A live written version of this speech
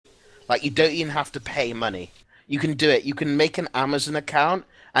Like, you don't even have to pay money. You can do it. You can make an Amazon account,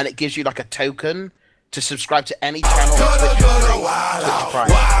 and it gives you like a token to subscribe to any channel on Twitch for free. Twitch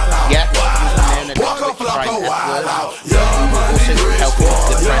Prime. Yeah, using the Twitch Prime F-word. You can also help your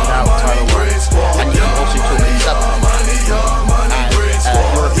good friend out, Tyler1, and you can also talk in subtitles. And your opinions mean a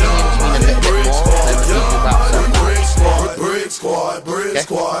little bit more than the people about subtitles. Okay?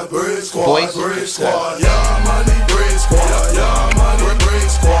 Boys,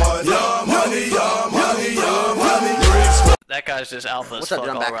 that guy's just alpha as fuck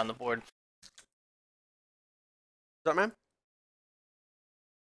all around the board. What's up, man?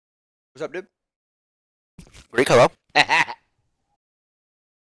 What's up, dude? Greek, hello?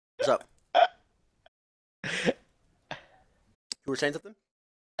 What's up? You were saying something?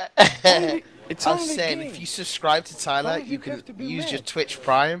 I was saying, if you subscribe to Tyler, you can use your Twitch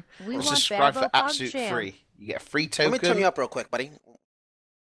Prime and subscribe for absolute free. You get a free token. Let me turn you up real quick, buddy.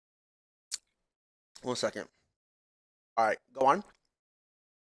 1 second. Alright, go on.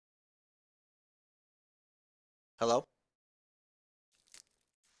 Hello?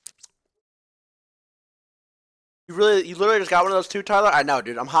 You literally just got one of those too, Tyler? I know,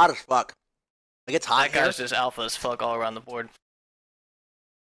 dude. I'm hot as fuck. Like, it's hot here. That guy's just alpha as fuck all around the board.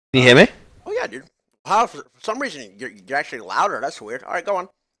 Can you hear me? Oh, yeah, dude. How, for some reason, you're actually louder. That's weird. Alright, go on.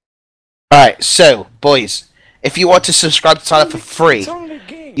 Alright, so, boys, if you want to subscribe to Tyler for free,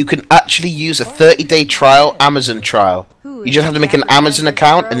 you can actually use a 30-day trial, Amazon trial. You just have to make an Amazon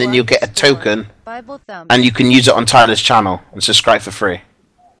account, and then you'll get a token, and you can use it on Tyler's channel, and subscribe for free.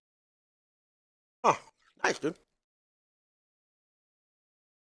 Oh, nice, dude.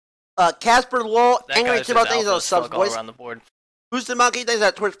 Casper Lowell, angry about things on subs, boys. Who's the monkey? Thanks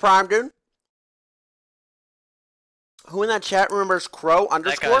that Twitch Prime, dude. Who in that chat remembers Crow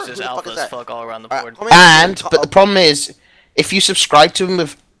underscore? That guy's just alpha as fuck all around the board. But the problem is, if you subscribe to him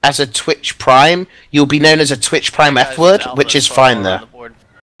as a Twitch Prime, you'll be known as a Twitch Prime F-word, which is fine though,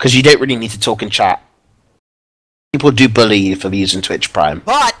 because you don't really need to talk in chat. People do bully you for using Twitch Prime.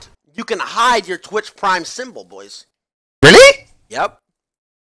 But you can hide your Twitch Prime symbol, boys. Really? Yep.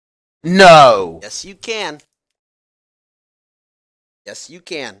 No. Yes, you can. Yes, you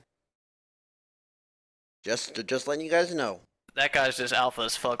can. Just letting you guys know. That guy's just alpha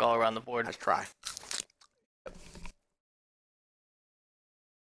as fuck all around the board. Let's try.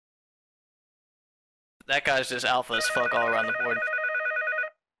 That guy's just alpha as fuck all around the board.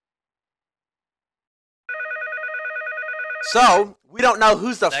 So, we don't know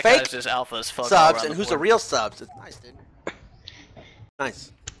who's the fake just alpha as fuck subs and who's the real subs. It's nice, dude.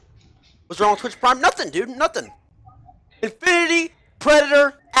 Nice. What's wrong with Twitch Prime? Nothing, dude. Nothing. Infinity,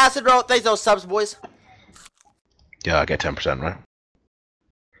 Predator, Acid Roll. Thanks those subs, boys. Yeah, I get 10%, right?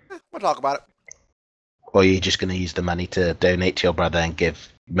 We'll talk about it. Or you're just going to use the money to donate to your brother and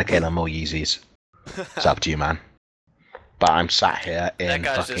give Michaela more Yeezys. It's up to you, man. But I'm sat here in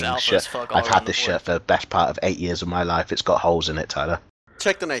fucking shirt. I've had this shirt for the best part of 8 years of my life. It's got holes in it, Tyler.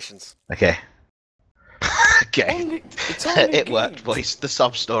 Check donations. Okay. Okay. It worked, boys. The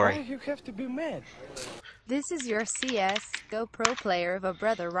sob story. Why you have to be mad? This is your CS Go Pro player of a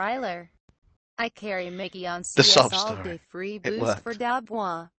brother Ryler. I carry Mickey on CS the sob all story. day. Free boost for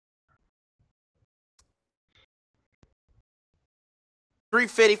Dabois.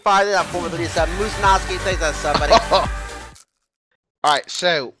 355, that 437. Moosnoski, thanks that sub, buddy. Alright,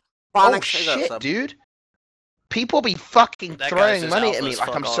 so. Oh shit, dude. People be fucking throwing money at me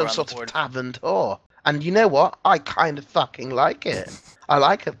like I'm some sort of tavern whore. And you know what? I kind of fucking like it. I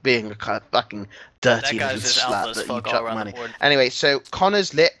like it being a kind of fucking dirty little slut that you chuck money. Anyway, so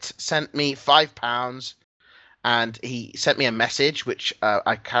Connor's Lit sent me £5, and he sent me a message which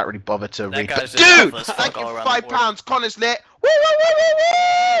I can't really bother to read. But dude, thank you for £5, Connor's Lit. Woo woo woo woo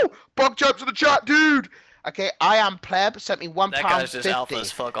woo! Bog jump to the chat, dude. Okay, I am pleb sent me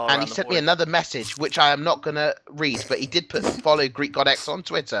 £1.50, and he sent me another message which I am not gonna read, but he did put follow Greekgodx on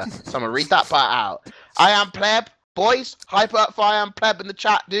Twitter, so I'm gonna read that part out. I am pleb, boys, hype up for I am pleb in the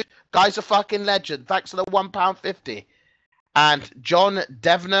chat, dude. Guy's a fucking legend. Thanks for the £1.50. And John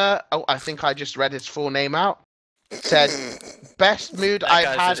Devner, oh, I think I just read his full name out. Said, best mood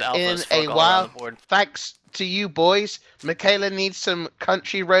I've had in a while. Thanks to you boys. Michaela needs some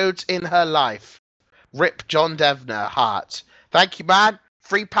country roads in her life. Rip John Devner, heart. Thank you, man.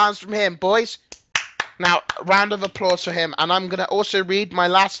 £3 from him, boys. Now, round of applause for him. And I'm going to also read my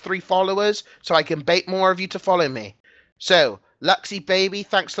last 3 followers so I can bait more of you to follow me. So, Luxy Baby,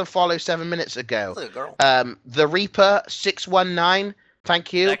 thanks for the follow 7 minutes ago. The Reaper 619,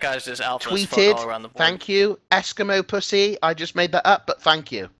 thank you. That guy's just alpha tweeted, all around the board. Thank you. Eskimo Pussy, I just made that up, but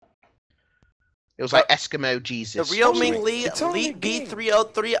thank you. It was like Eskimo Jesus. The real Ming Lee, Elite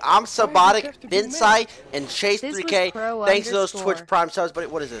B303, I'm Sabotic, Vinsai, and Chase 3K. Thanks to those Twitch Prime subs.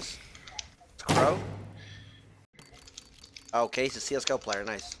 But what is this? It's Crow? Okay, he's a CSGO player.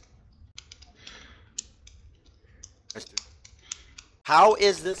 Nice. Nice, dude. How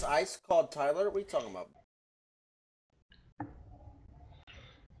is this ice called, Tyler? What are you talking about?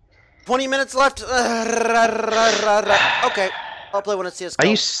 20 minutes left. Okay. I'll play when it's CSGO. Are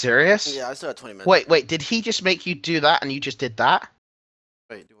you serious? Yeah, I still got 20 minutes. Wait, did he just make you do that and you just did that?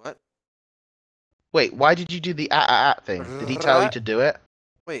 Wait, do what? Wait, why did you do the thing? Did he tell you to do it?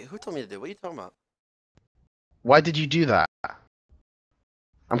 Wait, who told me to do it? What are you talking about? Why did you do that?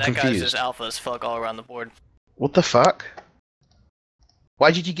 I'm confused. That guy's just alpha as fuck all around the board. What the fuck?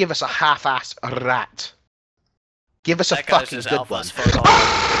 Why did you give us a half-ass rat? Give us a fucking good one.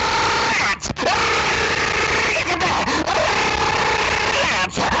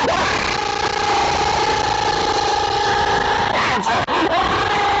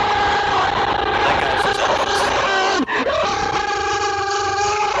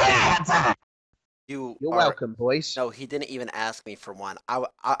 You're welcome, boys. No, he didn't even ask me for one.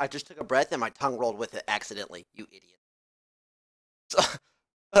 I just took a breath and my tongue rolled with it accidentally. You idiot.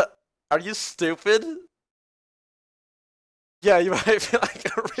 Are you stupid? Yeah, you might feel like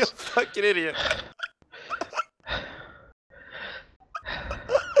a real fucking idiot.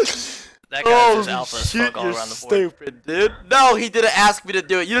 That guy's just alpha as fuck all around the board. Stupid, dude. No, he didn't ask me to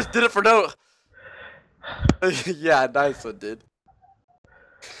do it. You just did it for no. Yeah, nice one, dude.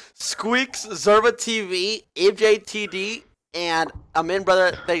 Squeaks, Zerba TV, MJTD, and Amin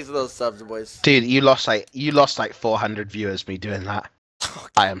brother. Thanks for those subs, boys. Dude, you lost like 400 viewers me doing that.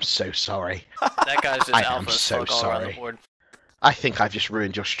 I am so sorry. That guy's just alpha as fuck all around the board. I think I've just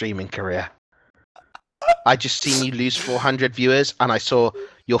ruined your streaming career. I just seen you lose 400 viewers, and I saw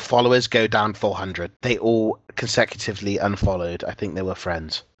your followers go down 400. They all consecutively unfollowed. I think they were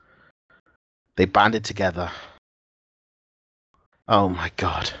friends. They banded together. Oh my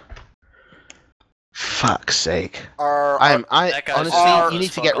god. Fuck's sake. Honestly, you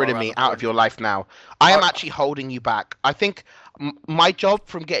need to get rid of me out of your life now. I am actually holding you back. I think my job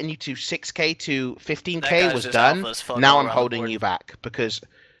from getting you to 6k to 15k was done. Now I'm holding you back because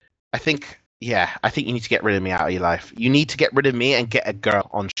I think you need to get rid of me out of your life. You need to get rid of me and get a girl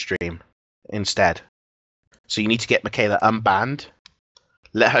on stream instead. So you need to get Michaela unbanned,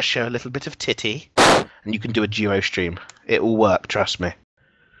 let her show a little bit of titty, and you can do a duo stream. It will work, trust me.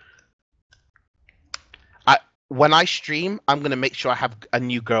 When I stream, I'm going to make sure I have a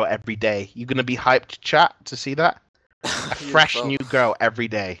new girl every day. You're going to be hyped, chat, to see that? A fresh new girl every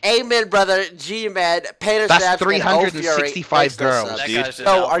day. Amen, brother. G-Man, Pater That's 365 girls, dude.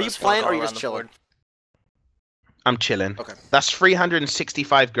 So, are you playing or are you just chilling? I'm chilling. Okay. That's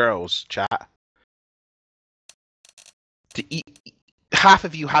 365 girls, chat. Half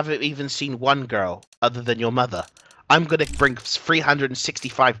of you haven't even seen one girl other than your mother. I'm going to bring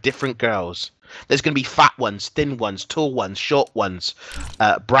 365 different girls. There's going to be fat ones, thin ones, tall ones, short ones,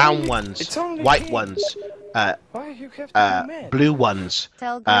 brown ones, white ones, blue ones,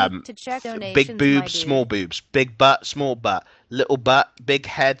 big boobs, small boobs, big butt, small butt, little butt, big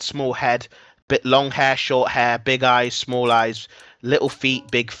head, small head, bit long hair, short hair, big eyes, small eyes, little feet,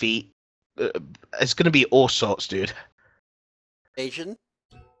 big feet. It's going to be all sorts, dude. Asian?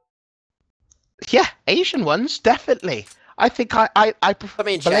 Yeah, Asian ones, definitely. I think I prefer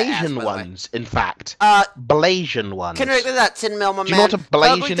Blasian ones, in fact. Blasian ones. Can you that 10 mil, my man? Do you know what a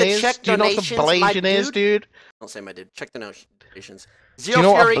Blasian is? Do you know what a Blasian is, dude? Don't say my dude. Check the donations. Do you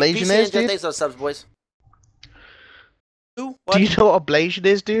know what a Blasian is, dude? Thanks for those subs, boys. Who? What? Do you know what a Blasian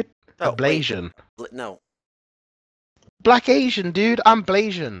is, dude? A Blasian. No. Black Asian, dude. I'm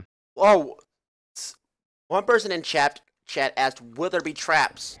Blasian. Oh. One person in chat asked, will there be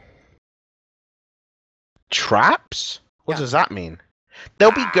traps? Traps? What does that mean?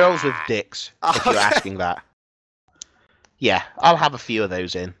 There'll be girls with dicks, if you're asking that. Yeah, I'll have a few of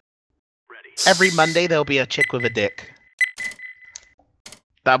those in. Every Monday there'll be a chick with a dick.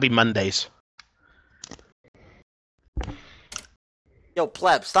 That'll be Mondays. Yo,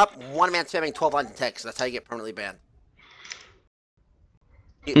 pleb, stop one-man spamming 12 on text. That's how you get permanently banned.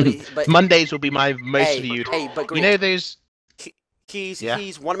 But Mondays will be my most viewed. But you know those...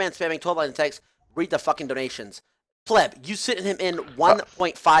 He's one-man spamming 12 on text. Read the fucking donations. Pleb, you sitting him in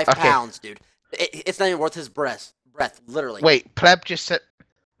 1.5 pounds, dude. It's not even worth his breath, literally. Wait, Pleb just said...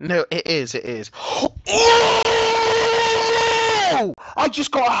 No, it is. Oh! I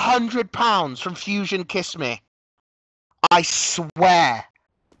just got £100 from Fusion Kiss Me. I swear.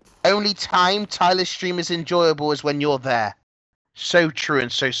 Only time Tyler's stream is enjoyable is when you're there. So true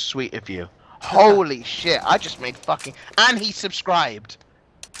and so sweet of you. Holy shit! I just made fucking, and he subscribed.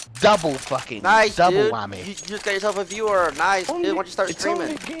 Double fucking, Nice, double dude. whammy. You just got yourself a viewer. Nice, dude. Why don't you start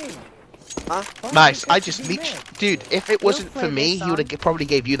streaming? Huh? Nice. I just leached, dude. If it wasn't for me, he would have probably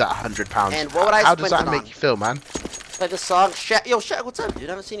gave you that £100. And what would I How does spend that it make on? you feel, man? Play this song. Yo, Shaq, what's up, dude?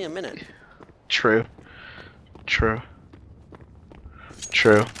 I haven't seen you in a minute. True. True.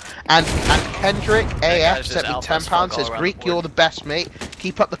 True. And Kendrick AF sent me £10. Says, Greek, you're the best, mate.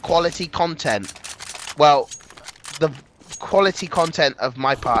 Keep up the quality content. Well, the quality content of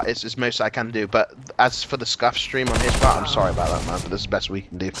my part is as most I can do, but as for the scuff stream on his part, I'm sorry about that, man, but this is the best we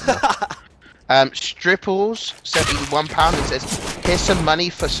can do for now. Stripples sent me £1 and says, here's some money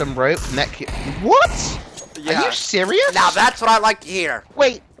for some rope. What? Yeah. Are you serious? Now that's what I like to hear.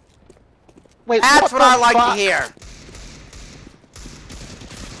 Wait, that's what I like to hear.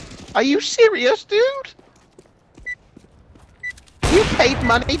 Are you serious, dude? You paid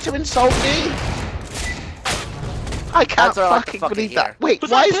money to insult me? I can't fucking believe that. Wait,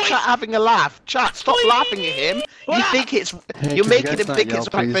 why is chat having a laugh? Chat, stop laughing at him. You think it's... You're making him think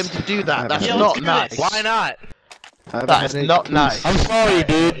it's right for him to do that. That's not nice. Why not? That is not nice. I'm sorry,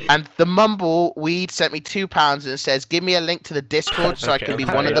 dude. And the Mumble Weed sent me £2 and says, give me a link to the Discord so I can be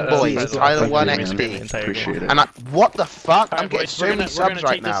one of the boys. Tyler1 XD. Appreciate it. And what the fuck? I'm getting so many subs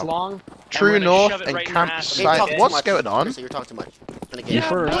right now. True North and Campsite. What's going on? You're talking too much.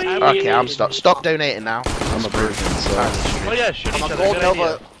 Okay, I'm stop donating now. I'm a virgin, so... Oh yeah, shoot each I'm a other. Gold Good Nova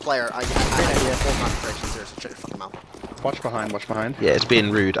idea. player. I have full concentration. Seriously, shut your fucking mouth. Watch behind, watch behind. Yeah, it's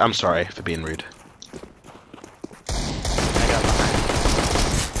being rude. I'm sorry for being rude.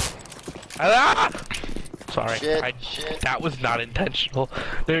 Ah! Sorry, Shit. that was not intentional.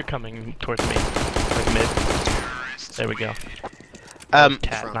 They're coming towards me, like mid. There we go.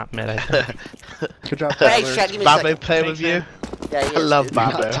 Cat, not mid. I think. Good job, Hey, Tyler. Shaq, give me a second. Babo play with you? Yeah, he I is, love dude.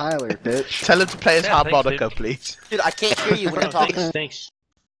 Babo. Not Tyler, bitch. Tell him to play his Yeah, thanks, harmonica, dude. please. Dude, I can't hear you when you're talking. Thanks.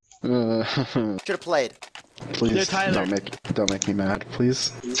 Should have played. Please, Tyler. don't make me mad,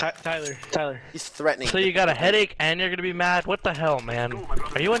 please. Tyler. He's threatening. So you got a headache and you're gonna be mad? What the hell, man?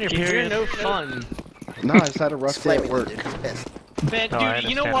 Are you on your period? You're no fun. No, I just had a rough day at Flaming, work. dude. He's pissed. Man, No, I dude,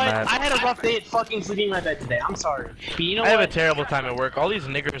 you know understand what? that. I had a rough day at fucking sleeping in my bed today. I'm sorry. But you know I have a what? terrible time at work. All these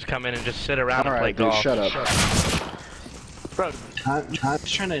niggers come in and just sit around and play Alright, dude, golf. shut up. Bro, I'm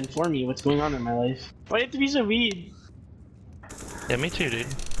just trying to inform you what's going on in my life. Why do you have to be so weed? Yeah, me too, dude.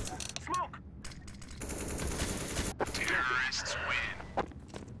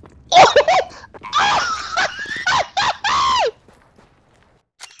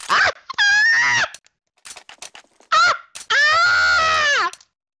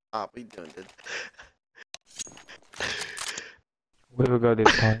 What are you doing, dude? We will go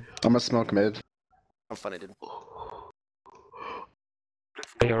this time. I'm gonna smoke mid. I'm funny, dude.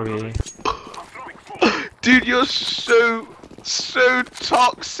 Okay. Dude, you're so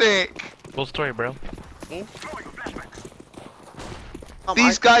toxic. Full story, bro. Oh,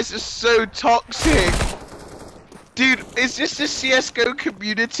 These guys are so toxic. Dude, is this the CSGO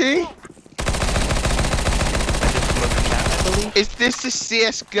community? Is this the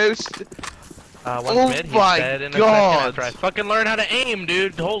CSGO? One's Oh mid, he's my dead in a God. second after I fucking learn how to aim,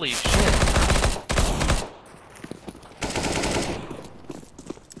 dude. Holy shit.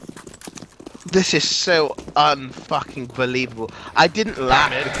 This is so unfucking believable. I didn't laugh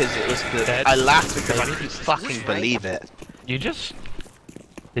Mid. because it was good. Dead. I laughed because I couldn't fucking believe it. You just...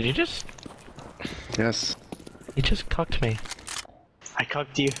 Did you just... Yes. You just cucked me. I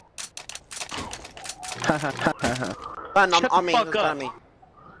cucked you. Fun, Shut on the me. fuck Who's up. on me?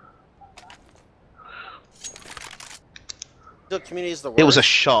 The community is the worst. It was a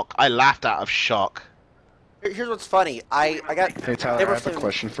shock. I laughed out of shock. Here's what's funny. I got. Hey Tyler, I have a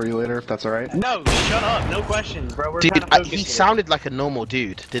question for you later, if that's alright. No, shut up. No questions, bro. We're Dude, trying to focus he here. sounded like a normal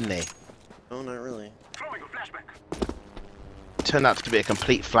dude, didn't he? No, not really. Turned out to be a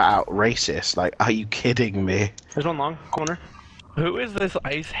complete flat-out racist. Like, are you kidding me? There's one long corner. Who is this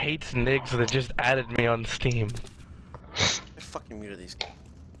Ice Hates Niggs that just added me on Steam? I fucking muted these guys.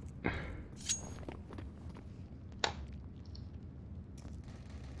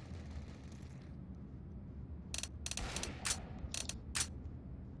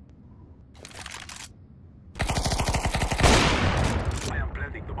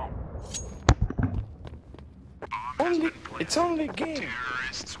 It's only a game.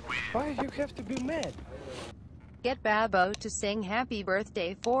 Why you have to be mad? Get Babo to sing happy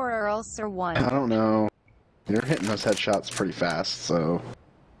birthday for or else or one. I don't know. You're hitting those headshots pretty fast, so...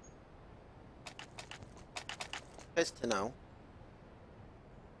 Nice to know.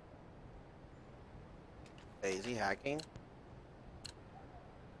 Hey, is he hacking?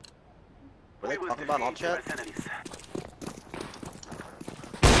 Were they talking about all chat?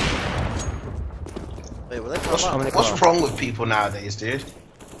 Wait, were they talking about? What's wrong with people nowadays, dude?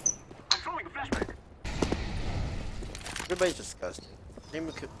 Everybody's disgusting.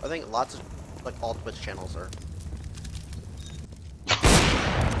 I think lots of like all Twitch channels are.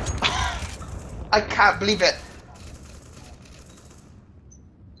 I can't believe it.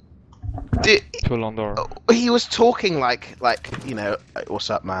 Dude, he was talking like you know, like, what's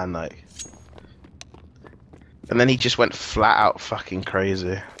up, man? Like, and then he just went flat out fucking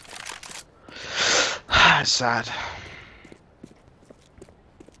crazy. Sad.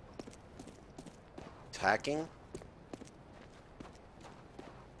 Hacking.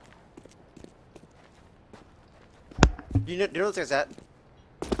 Do you know what there's that?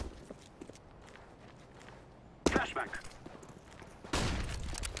 Flashback.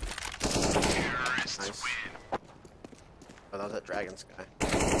 Nice. Oh, that was that dragon's guy.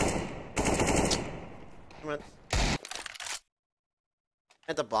 Come on.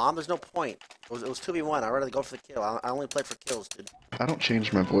 At the bomb, there's no point. It was 2v1. I'd rather go for the kill. I only played for kills, dude. I don't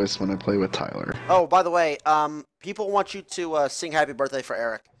change my voice when I play with Tyler. Oh, by the way, people want you to sing "Happy Birthday" for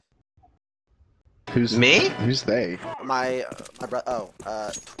Eric. Who's me? Who's they? My brother. Oh,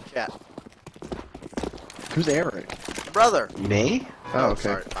 chat. Who's Eric? My brother. Me? Oh, okay.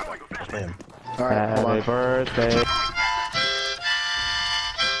 Sorry. Damn. All right. Happy birthday.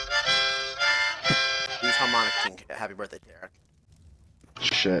 He's harmonic king. Happy birthday to Eric.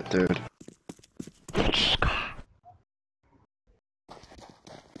 Shit, dude.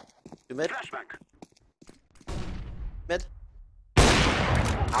 Do mid? Mid?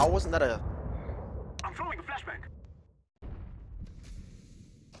 How wasn't that a... I'm throwing a flashback.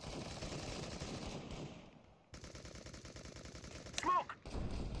 Smoke!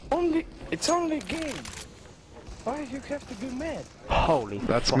 It's only a game. Why you have to be mad? Holy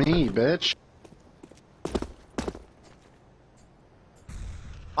That's fuck. me, bitch.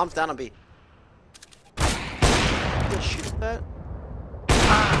 Bomb's down on B. You can shoot that?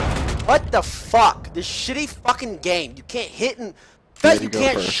 What the fuck? This shitty fucking game. You can't hit and... Bet you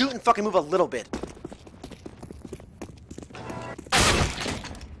can't shoot and fucking move a little bit.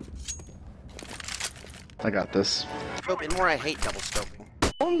 I got this. Scoping more, I hate double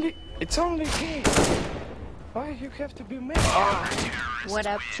scoping. It's only a game. Why you have to be mad? What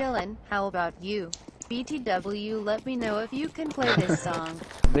up, chillin'? How about you? BTW, let me know if you can play this song.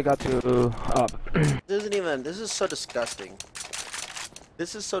 They got to up. This isn't even... This is so disgusting.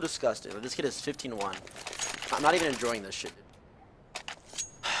 This is so disgusting. This kid is 15-1. I'm not even enjoying this shit, dude.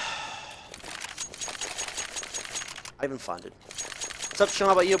 Not even fun, dude. What's up, Sean?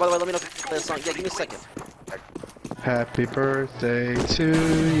 How about you? By the way, let me know if you can play this song. Yeah, give me a second. Happy birthday to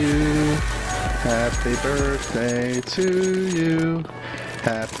you. Happy birthday to you.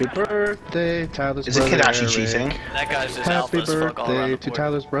 Happy birthday, Tyler's Is the brother kid actually Eric. cheating? That guy's just Happy alpha as fuck all around birthday the to board.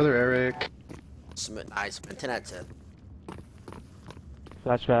 Tyler's brother Eric. Nice, man. 10 out of 10.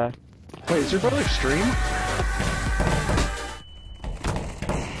 Flashback. Wait, is your brother stream?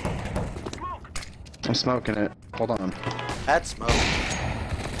 I'm smoking it. Hold on. That's smoke.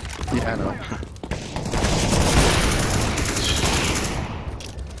 Yeah, I know.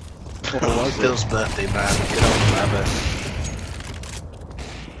 What was it? Phil's birthday, man. Good old rabbit.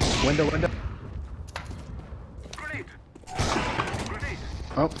 Window.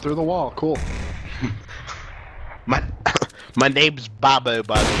 Oh, through the wall. Cool. My name's Babo,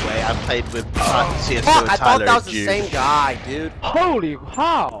 by the way. I played with CS:GO Fuck, I thought Tyler that was the Duke. same guy, dude. Holy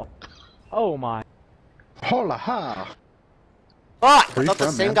how? Oh my. Hola ha. Fuck, I Where you thought the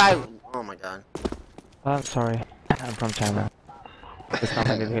from, same man? guy. Oh my god. I'm sorry. I'm from China. It's not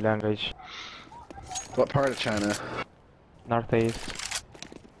my native language. What part of China? Northeast.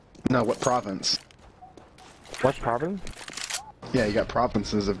 No, what province? What problem? Yeah, you got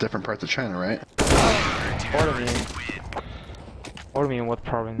provinces of different parts of China, right? What do you mean? What do you mean, what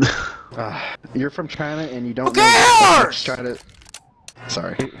province? You're from China and you don't Who know how cares? much China...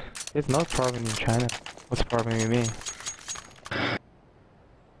 Sorry. It's not province in China. What's province you mean?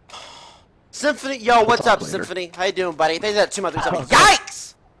 Symphony, yo, what's talk up, later. Symphony? How you doing, buddy? Thanks for that 2 months.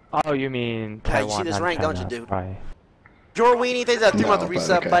 Yikes! Oh, you mean Yeah, you Taiwan, see this not rank, China. don't you, dude? Right. Your Weenie, thanks for that 3 month No, but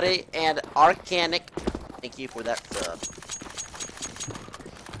resub, okay. buddy. And Arcanic, thank you for that sub.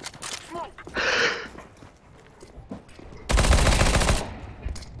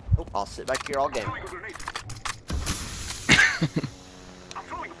 Oh, I'll sit back here all game.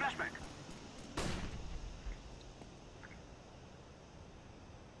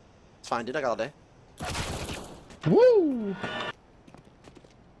 It's fine, dude. I got all day. Woo!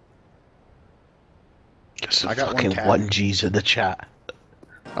 Some I got one fucking cat. 1Gs in the chat.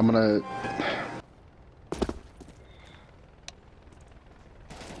 I'm gonna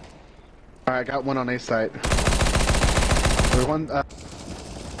Alright, I got one on A site. There's one, let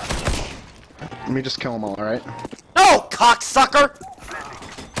me just kill them all, alright? No, cocksucker!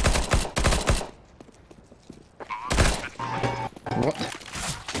 What?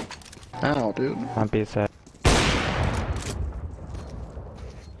 Ow, dude. I'm be set.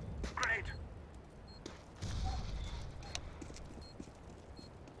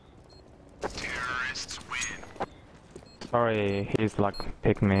 Sorry, he's like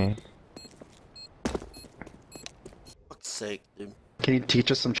pick me. Fuck's sake, dude. Can you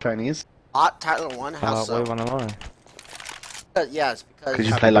teach us some Chinese? Tyler1, how so? What do you wanna learn? Yeah, it's because... Because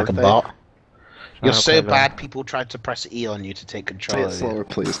you play like a bot. You're so bad, people tried to press E on you to take control of you. Slower,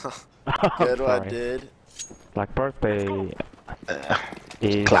 please. Good one, dude. Like birthday...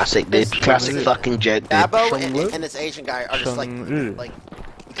 Classic, dude. Classic fucking joke, dude. Dabo and this Asian guy are just becoming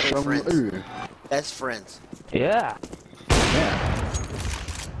friends. Best friends. Yeah. Yeah.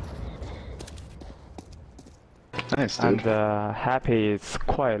 Nice, dude. And happy is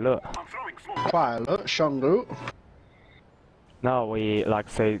快乐. 快乐生日. No, we like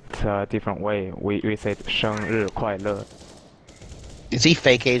say it a different way. We say 生日快乐. Is he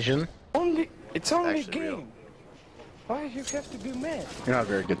fake Asian? It's only a game. Why you have to be mad? You're not a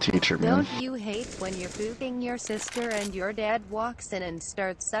very good teacher, man. Don't you hate when you're pooping your sister and your dad walks in and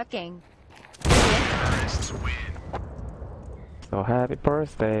starts sucking? So happy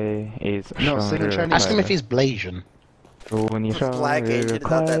birthday is No, sing in Chinese. Ask him if he's Blasian. Black Asian is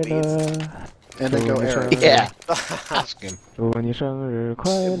not that means. And then go Eric. Yeah. Ask him. Bro, you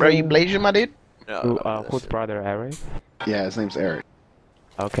Blasian, my dude? No, whose brother, Eric? Yeah, his name's Eric.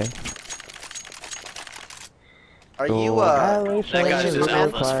 Okay. Are you, That guy's just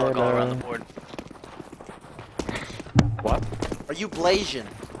alpha as fuck all around the board. What? Are you Blasian?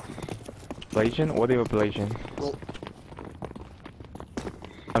 Blasian? What are you Blasian? Well,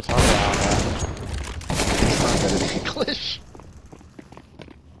 I'm sorry, He's not good at English.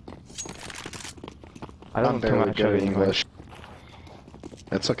 I don't I'm too barely much good of at English.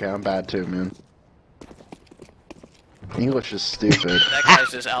 It's okay, I'm bad too, man. English is stupid. That guy's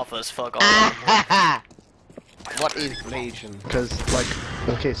just alpha as fuck all around the board. What is Blasian? Because, like,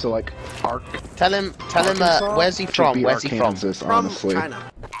 okay, so, like, Tell him, where's he from? Where's he from? Arkansas, honestly. from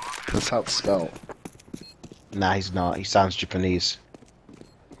China. That's how it's spelled. Nah, he's not. He sounds Japanese.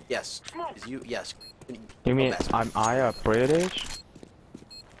 Yes. Yes. You mean I a British?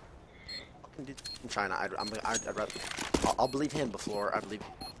 From China. I'd rather, I'll believe him before I believe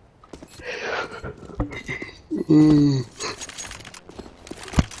you.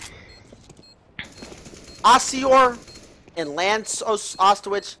 Osior and Lance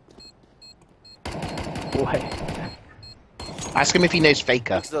Ostowicz. What? Ask him if he knows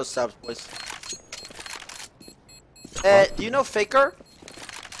Faker. Thanks to those subs, boys. Do you know Faker?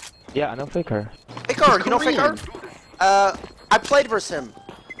 Yeah, I know Faker. Faker, you know Faker? I played versus him.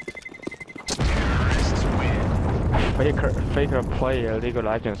 Faker play League of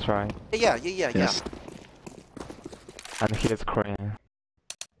Legends, right? Yeah. Yes. And he is Korean.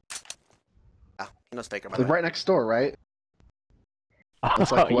 Yeah, he knows Faker, by They're the way. right next door, right?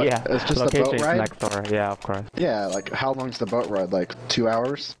 It's like, what? Yeah. It's just Location a boat is ride? next door. Yeah, of course. Yeah, like, how long's the boat ride? Like, 2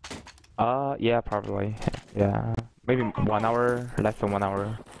 hours? Yeah, probably. Yeah. Maybe 1 hour, less than 1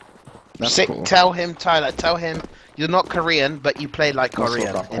 hour. That's cool. Tell him, Tyler, tell him you're not Korean, but you play like Also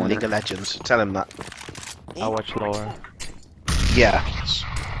Korean got in corner. League of Legends. Tell him that. I watch lower. Yeah.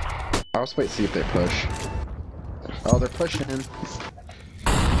 I'll just wait to see if they push. Oh, they're pushing.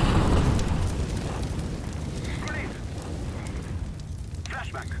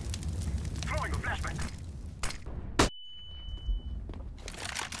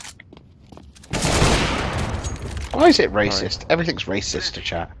 Why is it racist? Everything's racist to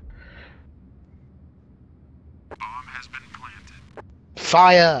chat.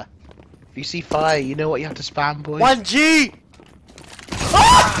 Fire! If you see fire, you know what you have to spam, boys. 1G!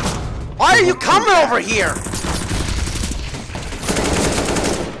 Ah! Why are you coming over here?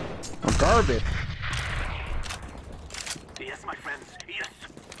 I'm garbage. Yes, my friends,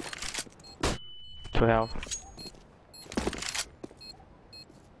 yes. 2 health.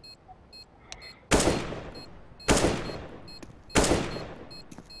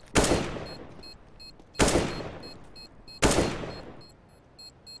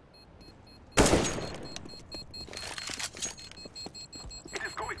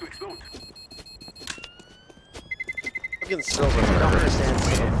 Fucking silver. I don't understand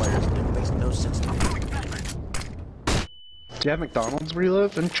silver players. It makes no sense to me. Do you have McDonald's where you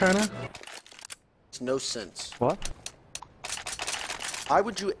live in China? It's no sense. What? Why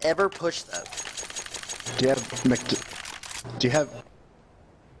would you ever push that? Do you have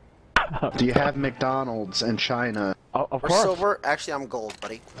Do you have McDonald's in China? Oh, of We're course. silver. Actually, I'm gold,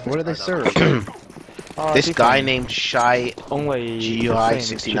 buddy. What do they serve? This guy named Shy only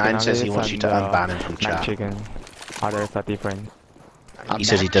GUI69 says he wants you to unban him from chat. Chicken. Others are different. He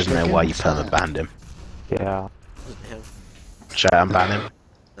says he doesn't know why you perma-banned him. Yeah. Him. Should I unban him?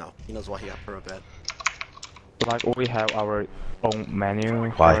 No, he knows why he got perma-banned. Like we have our own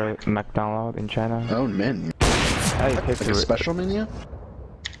menu Why? for McDonald's in China. Own menu? Hey, Like a special menu?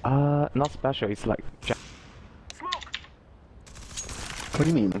 Not special. It's like. What do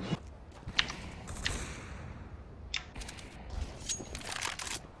you mean?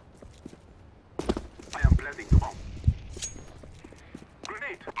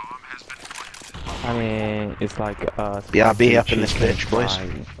 I mean, it's like BRB up in this bitch, boys.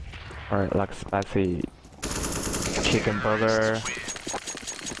 Or like spicy chicken burger.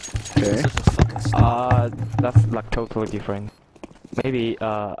 Okay. That's like totally different. Maybe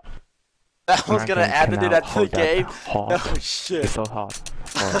I was gonna add it that to the game. Hot. Oh shit. It's so hot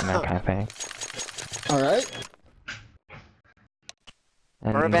for that kind of thing. Alright.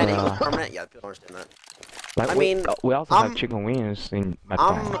 Permanent? Yeah, people understand that. Like I mean, we also have chicken wings in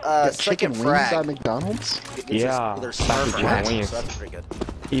McDonald's. I'm chicken wings at McDonald's? Yeah, there's spicy chicken wings. so that's pretty good.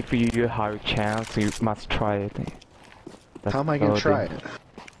 If you have a chance, you must try it. That's How am I gonna try it?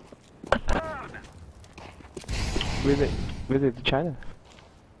 Visit China.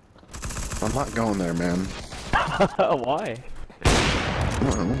 I'm not going there, man. Why? I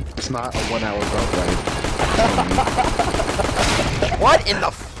don't know. It's not a 1 hour boat ride. What in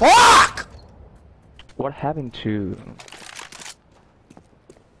the fuck? What happened to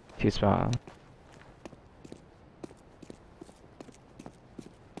T-Spawn?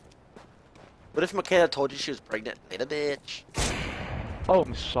 What if Michaela told you she was pregnant? Later, bitch. Oh,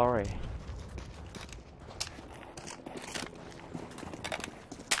 I'm sorry.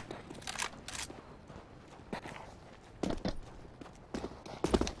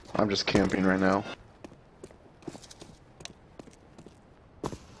 I'm just camping right now.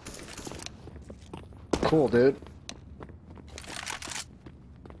 Cool, dude.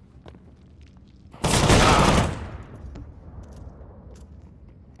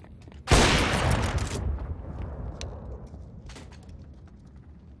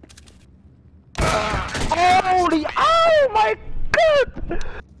 Holy! Oh my god!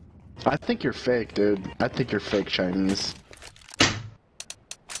 I think you're fake, dude. I think you're fake Chinese.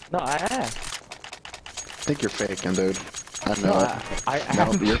 No, I am. I think you're faking, dude. I know No, it. I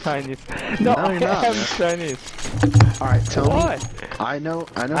No, am you're- Chinese. No, No, I you're not, am man. Chinese. Alright, tell Why? me. I know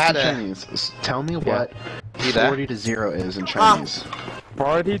some Ada. Chinese. Tell me what You there? 40 to 0 is in Chinese.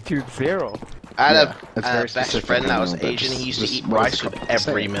 40 to 0. I had Yeah, a it's very best specific, friend I that know, was but Asian. He used to just eat what rice it's with called.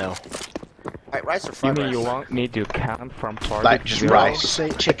 every Say it. meal. Alright, rice or You fried mean rice? you want me to count from 40 Like to just 0? rice, Say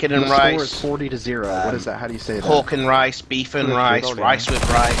chicken your and score rice, is 40 to 0. What is that? How do you say that? pork and rice, beef and rice, totally. rice with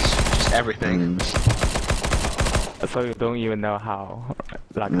rice, just everything. So you don't even know how,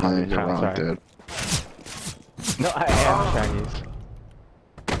 like, how No, to you're count, wrong, right? dude. No, I am Chinese.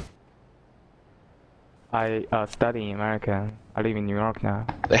 I study in America. I live in New York now.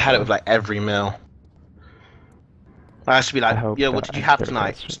 They had it with like every meal. I used to be I like, hope yo, what that did you I have get it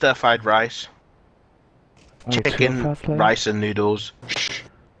tonight? right. Stir-fried rice, Only two chicken, of us left? rice and noodles,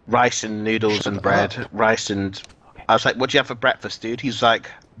 rice and noodles and bread, rice and... I was like, what do you have for breakfast, dude? He's like,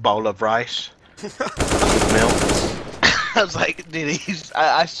 bowl of rice, milk. I was like, dude,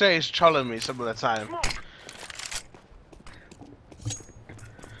 I swear he's trolling me some of the time.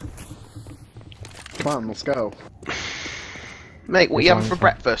 Come on, let's go. Mate, what Which you having one for is that?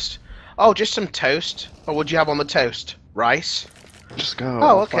 breakfast? Oh, just some toast. Oh, what do you have on the toast? Rice? Just go. Oh,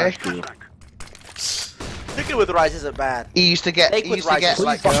 I'll okay. flash you. Chicken with rice isn't bad. He used to get, Steak he with used to rice get is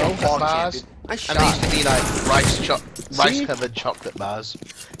like fucking chocolate hog bars, shit, dude. Nice and they shot. used to be like rice-covered chocolate bars.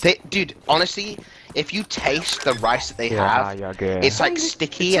 Dude, honestly, if you taste the rice that they have, Yeah, good. it's like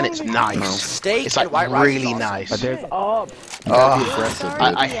sticky and it's nice. Steak It's like and white rice is really awesome. nice. But there's You gotta be aggressive, dude.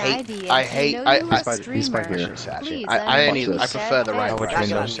 I He's back here. Actually, I prefer the rice. Oh, which That's what I'm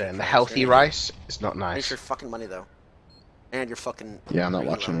window? saying. The healthy rice is not Waste nice. your fucking money though. And your fucking... Yeah, I'm not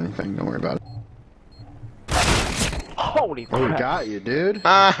watching anything. Don't worry about it. Holy Oh, we crap. got you, dude.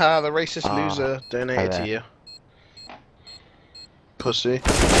 Ah, the racist Ah, loser donated hi to there. you. Pussy.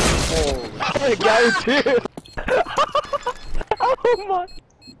 I got you too. Oh my.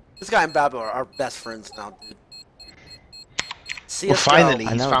 This guy and Babbo are our best friends now, dude. CSGO. Well, finally,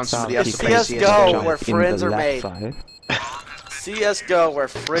 I he's know found it somebody sounds else to play CS:GO, CSGO. where In friends the are left made. side. CSGO where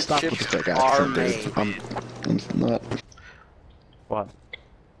Stop with the friendships fake are accent, made. dude. I'm not. What?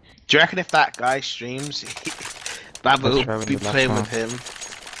 Do you reckon if that guy streams, Babbo Let's try will with be the last playing one. with him?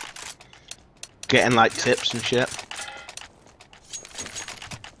 getting like tips and shit.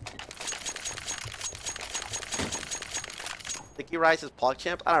 Sticky rice is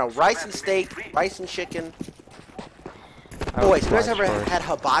PogChamp? I don't know. Rice and steak, rice and chicken. Oh wait, so you guys ever had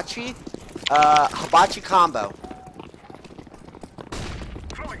hibachi? Hibachi combo.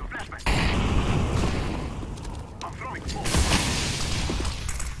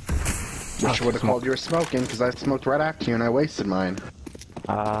 Wish I would have called you were smoking, because I smoked right after you and I wasted mine.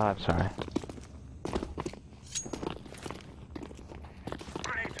 I'm sorry.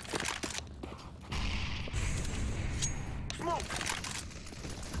 Smoke!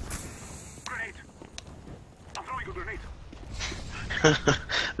 Grenade! I'm throwing a grenade.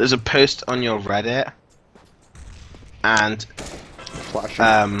 There's a post on your Reddit, and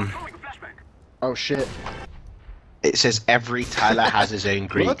oh shit. it says every Tyler has his own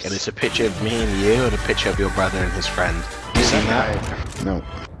Greek, and it's a picture of me and you, and a picture of your brother and his friend. You seen that? No.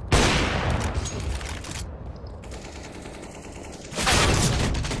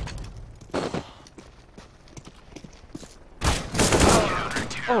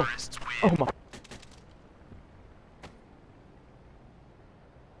 Oh my.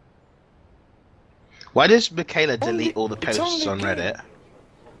 Why does Michaela delete all the posts on Reddit?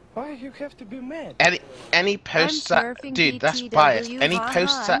 Why you have to be mad? Any posts that, dude, that's biased. Any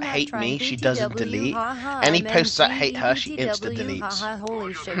posts that hate me, she doesn't delete. Any posts that hate her, she insta deletes.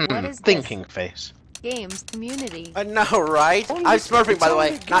 Holy shit, what is Thinking face. Games community. I know, right? I'm smurfing, by the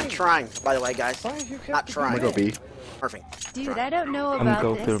way. Not trying, by the way, guys. Not I'm trying. gonna go B. Smurfing. Dude, I don't know I'm about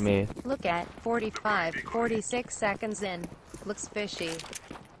go this. through me. Look at 46 seconds in. Looks fishy.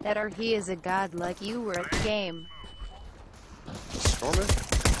 That or he is a god like you were at the game. Stormer?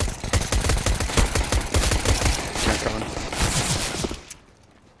 Check on.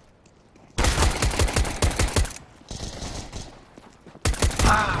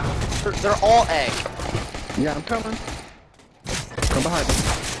 They're all A. Yeah, I'm coming. Come behind me.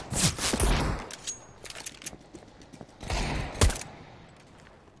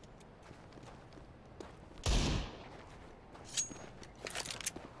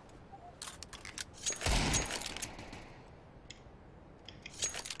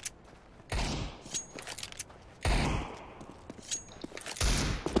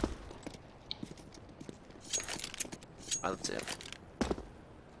 Let's see.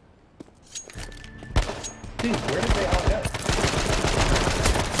 Dude, where did they all go?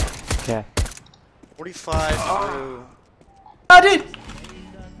 Okay. 45 through. Oh, dude!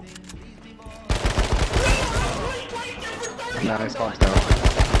 Nice box down.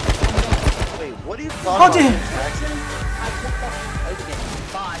 Wait, what are you Oh, talking dude!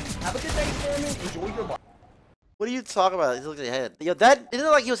 Have a good day, Foreman. Enjoy your life. What are you talking about? He looks at your head. Yo, that isn't it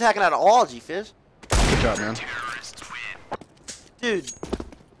like he was hacking out of all G-Fish? Good job, man. Dude.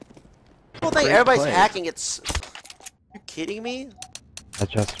 People think Great everybody's play. hacking, it's... You kidding me? I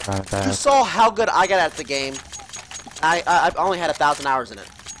just tried You that. saw how good I got at the game. I've only had 1,000 hours in it.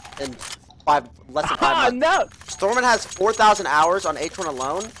 In less than 5 months. No! Storman has 4,000 hours on H1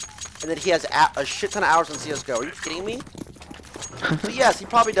 alone, and then he has a shit ton of hours on CSGO. Are you kidding me? So yes, he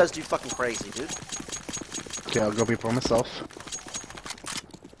probably does do fucking crazy, dude. Okay, I'll go be for myself.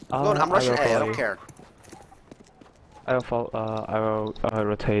 I'm rushing A, I don't care. I will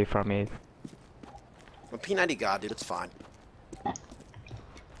rotate from it. I'm a P90 god, dude, it's fine.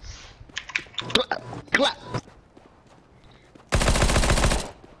 Clap.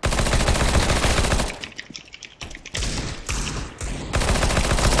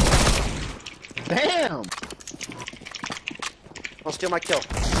 Damn! Don't steal my kill.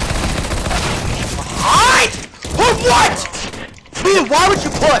 Alright! What? Dude, why would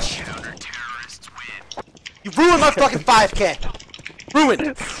you push? You ruined my fucking 5K.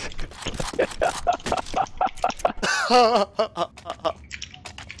 Ruined.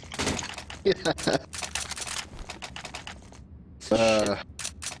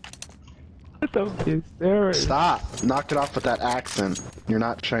 Don't be serious. Stop! Knock it off with that accent. You're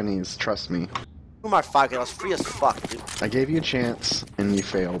not Chinese, trust me. Who am I 5K? I was free as fuck, dude. I gave you a chance, and you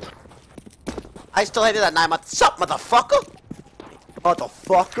failed. I still hated that 9 months. Sup, motherfucker?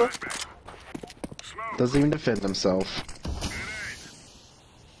 Motherfucker? Doesn't even defend himself.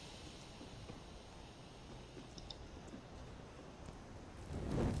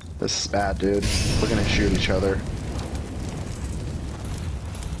 This is bad, dude. We're gonna shoot each other.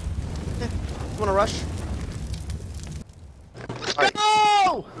 You wanna rush? Alright.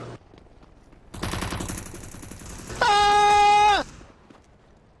 No! Ah!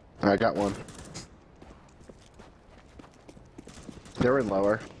 I got one. They're in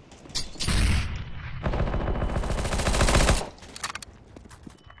lower.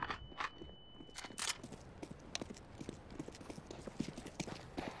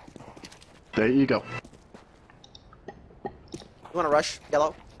 There you go. You wanna rush,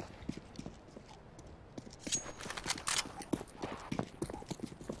 yellow?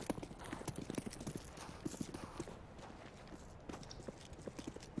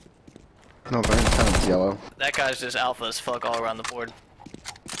 No, they're in tents, yellow. That guy's just alpha as fuck all around the board.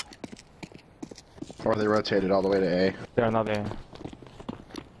 Or they rotated all the way to A. They're not there.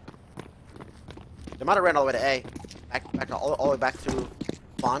 They might have ran all the way to A. Back all the way back through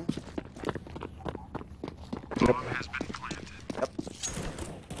spawn. Yep. Yep.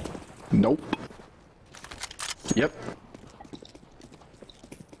 Nope. Yep.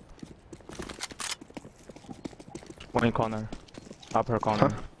 One corner. Upper corner.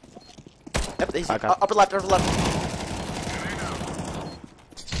 Huh? Yep, he's I got- upper left, upper left.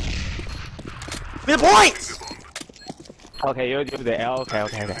 Give me the points! Okay, you're the L. Okay.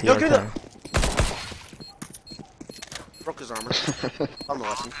 Yo, Your give me turn. Broke his armor. I'm a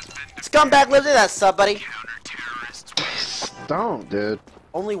lesson. Scumbag lives in that sub, buddy. Don't, dude.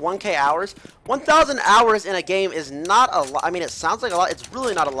 Only 1K hours? 1,000 hours in a game is not a lot. I mean, it sounds like a lot. It's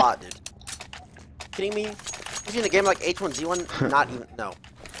really not a lot, dude. Kidding me? If you're in a game like H1Z1, not even. No.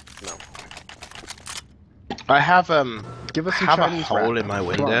 No. I have Give us some have a Chinese hole rap. in my Come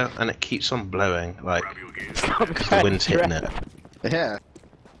window on. and it keeps on blowing, like the wind's hitting it. Yeah.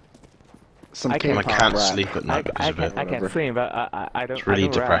 Some I And I K-pop can't rap. sleep at night because of it. I can sing, but I don't. It's really I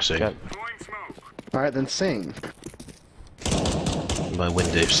don't rap, depressing. but- Alright, then sing. My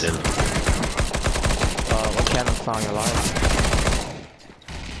windowsill. What kind of song you like?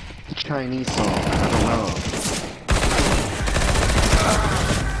 Chinese song. I don't know.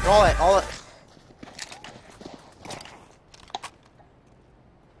 All it.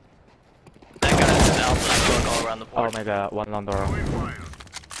 That guy's just alpha as fuck all around the board. Oh my god, one on door.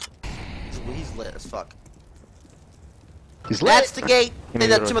 He's lit as fuck. He's That's lit. the gate. Give me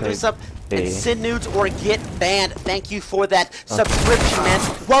Say the that 2 3 rotate. sub and Hey. send nudes or get banned. Thank you for that subscription, man.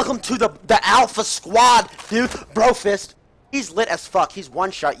 Welcome to the Alpha Squad, dude. Brofist. He's lit as fuck. He's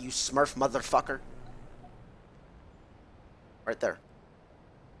one shot, you smurf motherfucker. Right there.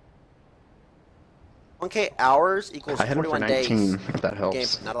 1K hours equals I hit him for 41 19, days. if that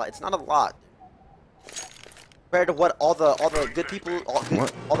helps. Game, not a lot. It's not a lot. Compared to what all the good people,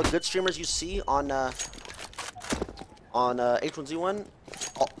 all the good streamers you see on H1Z1,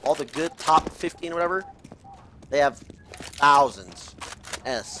 all the good top 15 or whatever, they have thousands.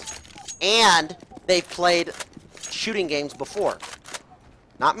 And they've played shooting games before.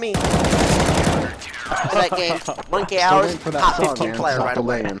 Not me. That game, 1K hours, waiting for that top song, 15 man. player Stop right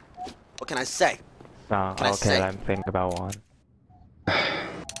away. delaying. What can I say? No, Can I okay, say? let me think about one.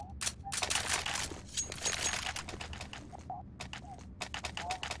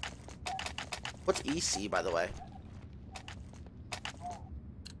 What's EC, by the way?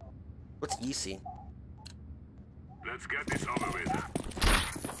 What's EC? Let's get this over with.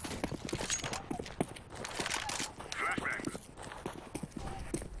 Flashbang.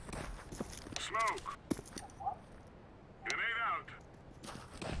 Smoke. Grenade out.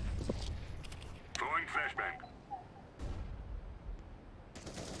 Throwing flashbang.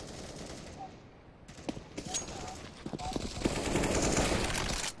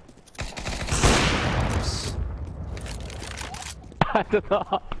 I don't know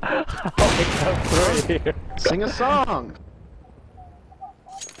how it got through here. Sing a song!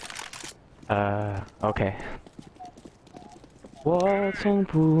 Okay. 我从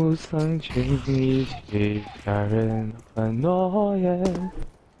不曾轻易许下任何诺言，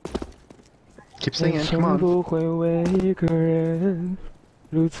 Keep 我 singing, come 从 on. 不会为一个人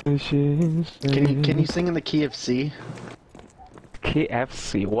如此心碎。 Can you sing in the key of C?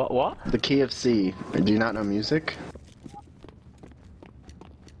 KFC? What? The key of C. Do you not know music?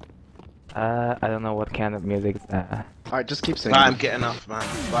 I don't know what kind of music is that. Alright, just keep singing. I'm getting off, man.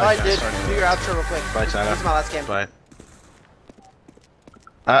 Bye, Alright, guys. dude. Do your outro real quick. Bye, Tyler. This is my last game. Bye.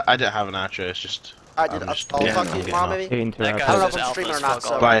 I don't have an outro. It's just. Alright, dude. I'm just I'll getting talk off. to you I'm tomorrow, getting maybe. That I don't know guy's if just I'm alpha streaming as or not, fuck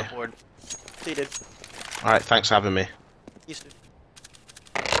so- all Bye. around the board. See you, dude. off. Alright, thanks for having me. You too.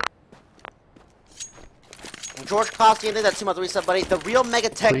 George Kosky, I think that's 2 months resub, buddy. The real Mega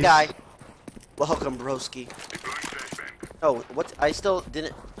Tech Please. guy. Welcome, broski. Deploying flashbang. Oh, what? I still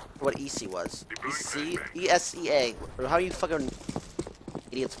didn't. What EC was? EC? ESEA. Or how you fucking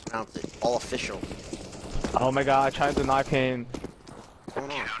idiots pronounce it? All official. Oh my god, I tried to knock him. What's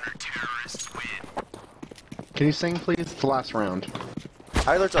going on? Can you sing, please? It's the last round.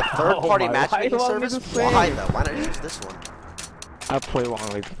 Tyler's a third-party Oh my, matchmaking why do you want me service? to sing? Why though? Why not use this one? I'll play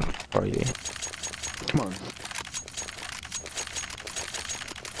one with for you. Come on.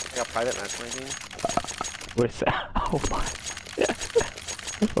 I got private matchmaking. Where's that? Oh my.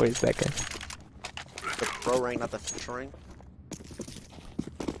 Wait a second. pro rank, not the official rank.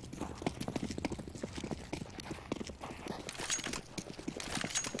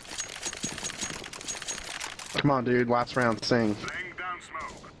 Come on, dude. Last round, sing. Laying down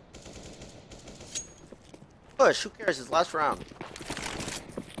smoke. Push. Who cares? It's last round.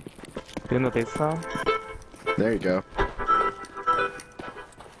 Do you know this song? There you go.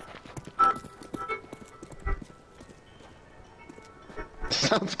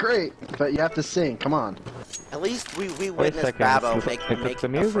 Sounds great, but you have to sing. Come on. At least we Wait a witnessed second, Babo it's make the a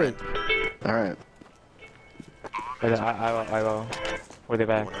music. friend. All right. Wait, I will. We'll be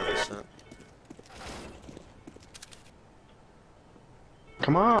back. 100%.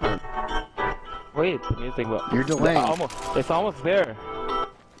 Come on. Wait, the music will. You're delaying. It's almost there.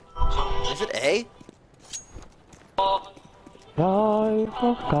 Is it A? Die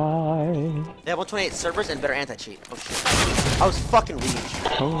for guy. They have 128 servers and better anti-cheat. Oh shit. I was fucking reach.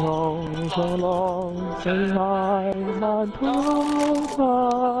 So long, say hi, not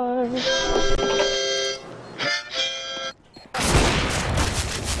goodbye.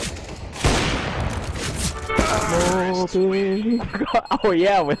 Oh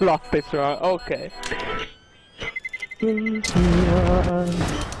yeah, we lost this round. Okay.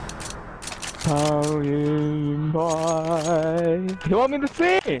 How you buy? You want me to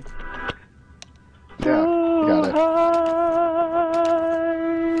sing? Yeah, you got it.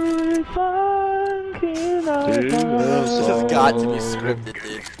 This has got to be scripted,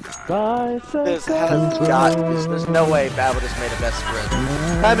 dude. This has got to be. There's no way Babel just made a best script.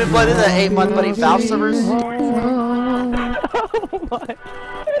 I've been playing the 8-month buddy Valve servers. Oh my.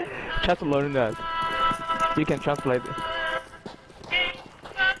 Try to learn that. You can translate it.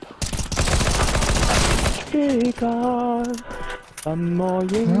 Because I'm more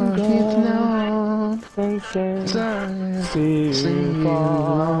younger than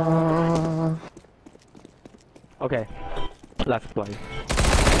Okay, let's play.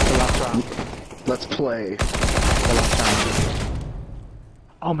 The last round. Let's play. The last round.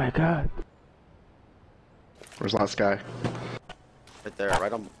 Oh my god. Where's last guy? Right there,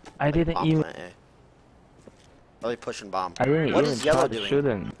 right on. I didn't even. Really pushing bomb. I didn't What even is yellow try doing?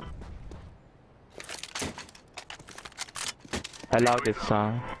 shooting. I love this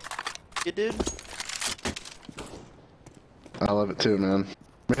song. You dude? I love it too, man.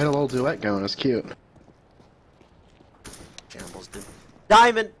 We had a little duet going. It's cute. Shambles, dude.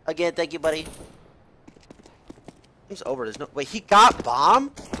 Diamond again. Thank you, buddy. Game's over. There's no. Wait, he got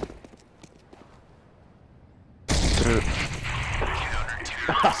bomb?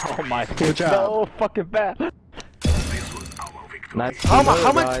 Oh my god. Good job. So fucking bad. Nice. How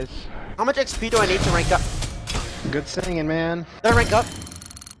much? Guys. How much XP do I need to rank up? Good singing, man. Did I rank up?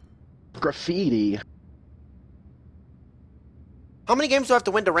 Graffiti. How many games do I have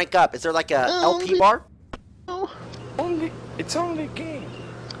to win to rank up? Is there like a LP bar? It's only a game.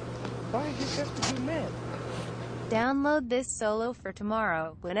 Why you have to be mad? Download this solo for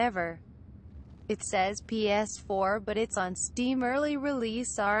tomorrow, whenever. It says PS4, but it's on Steam early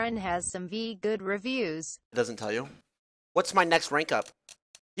release and has some good reviews. It doesn't tell you. What's my next rank up?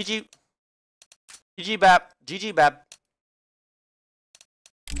 GG. GG Bap. GG Bap.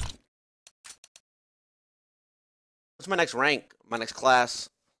 What's my next rank? My next class?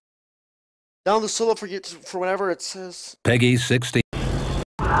 Download the solo for whenever it says. Peggy 60.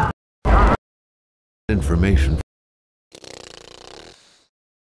 Information.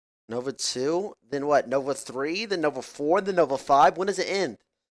 Nova 2, then what? Nova 3, then Nova 4, then Nova 5. When does it end?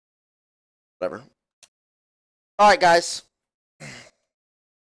 Whatever. Alright, guys.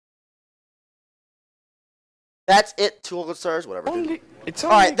 That's it. 2 gold stars, whatever.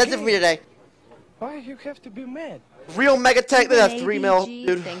 Alright, that's it for me today. Why you have to be mad? Real Megatech, they have 3 mil,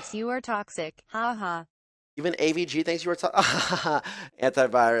 dude. Thinks you are toxic. Haha. Even AVG thinks you are toxic.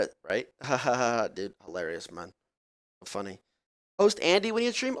 Antivirus, right? Haha, dude. Hilarious, man. Funny. Host Andy when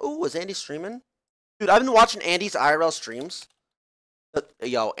you stream? Ooh, is Andy streaming? Dude, I've been watching Andy's IRL streams.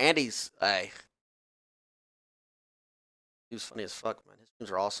 Yo, Andy's, hey. He was funny as fuck, man. His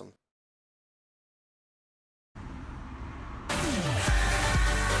streams are awesome.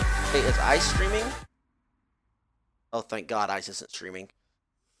 Hey, is Ice streaming? Oh, thank God Ice isn't streaming.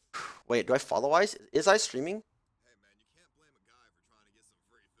 Wait, do I follow Ice? Is Ice streaming? Hey man, you can't blame a guy for trying to get some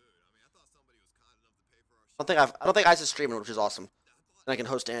free food. I mean, I thought somebody was kind enough to pay for our I don't think Ice is streaming, which is awesome. And I can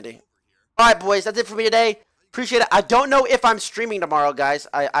host Andy. Alright, boys, that's it for me today. Appreciate it. I don't know if I'm streaming tomorrow, guys.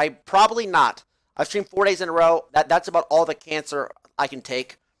 I probably not. I've streamed 4 days in a row. That's about all the cancer I can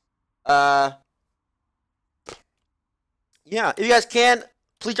take. Yeah, if you guys can,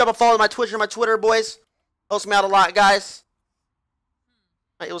 please drop a follow on my Twitch and my Twitter, boys. Helps me out a lot, guys.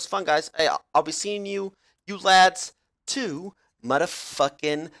 It was fun, guys. Hey, I'll be seeing you you lads 2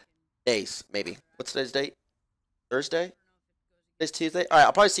 motherfucking days, maybe. What's today's date? Thursday? Today's Tuesday? Alright,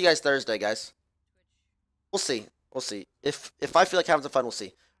 I'll probably see you guys Thursday, guys. We'll see. We'll see. If I feel like having some fun, we'll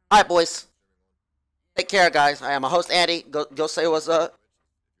see. Alright, boys. Take care, guys. I am a host, Andy. Go say what's up.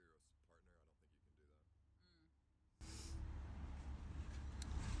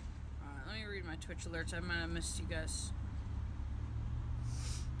 Alright, let me read my Twitch alerts. I might have missed you guys.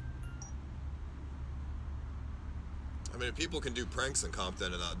 I mean, if people can do pranks in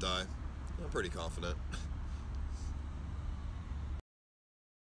Compton and not die, I'm pretty confident.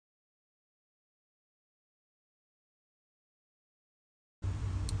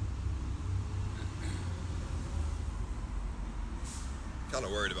 Kind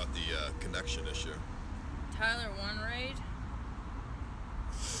of worried about the connection issue. Tyler1 raid.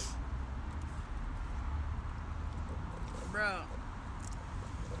 Bro.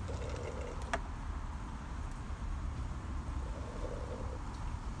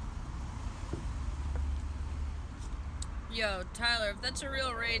 Yo, Tyler, if that's a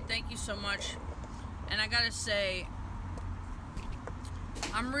real raid, thank you so much. And I gotta say,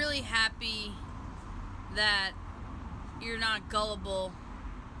 I'm really happy that you're not gullible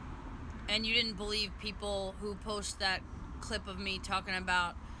and you didn't believe people who post that clip of me talking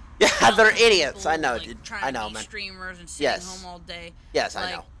about they're idiots. I know, like, dude. I know, man. Streamers and sitting home all day. Yes, like,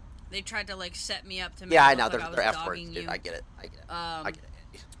 I know. They tried to like set me up to make I know. like They're F words, dude. I get it. I get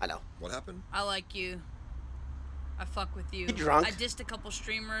it. I know. What happened? I like you. I fuck with you. You drunk? I dissed a couple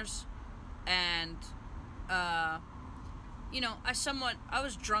streamers, and you know, I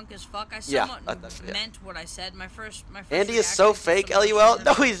was drunk as fuck. I somewhat meant what I said. My first Andy is so fake, LUL.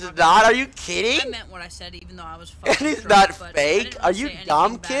 No, he's not. Are you kidding? I meant what I said, even though I was fucking Andy's drunk, not fake. Are you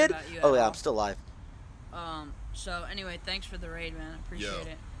dumb, kid? Oh yeah, I'm still alive. So anyway, thanks for the raid, man. I appreciate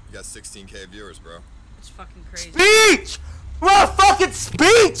it. You got 16K viewers, bro. It's fucking crazy. Speech! We want a fucking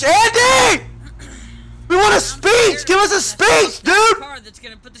speech, Andy! We want a speech! Give us a speech, dude! Car that's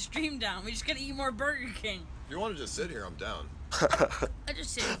gonna put the stream down. We just gotta eat more Burger King. If you want to just sit here, I'm down. I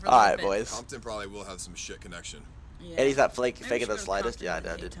just sit here for a Alright, little bit. boys. Compton probably will have some shit connection. Yeah. Andy's not faking Maybe the slightest. Compton Yeah, I at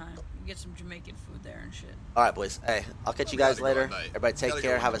know, any dude. time. Get some Jamaican food there and shit. Alright, boys. Hey, I'll catch you guys later. Everybody take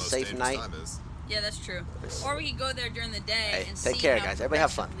care. Have a safe night. Yeah, that's true. Or we could go there during the day and take see care, how guys. Everybody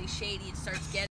have fun. progressively shady it starts getting.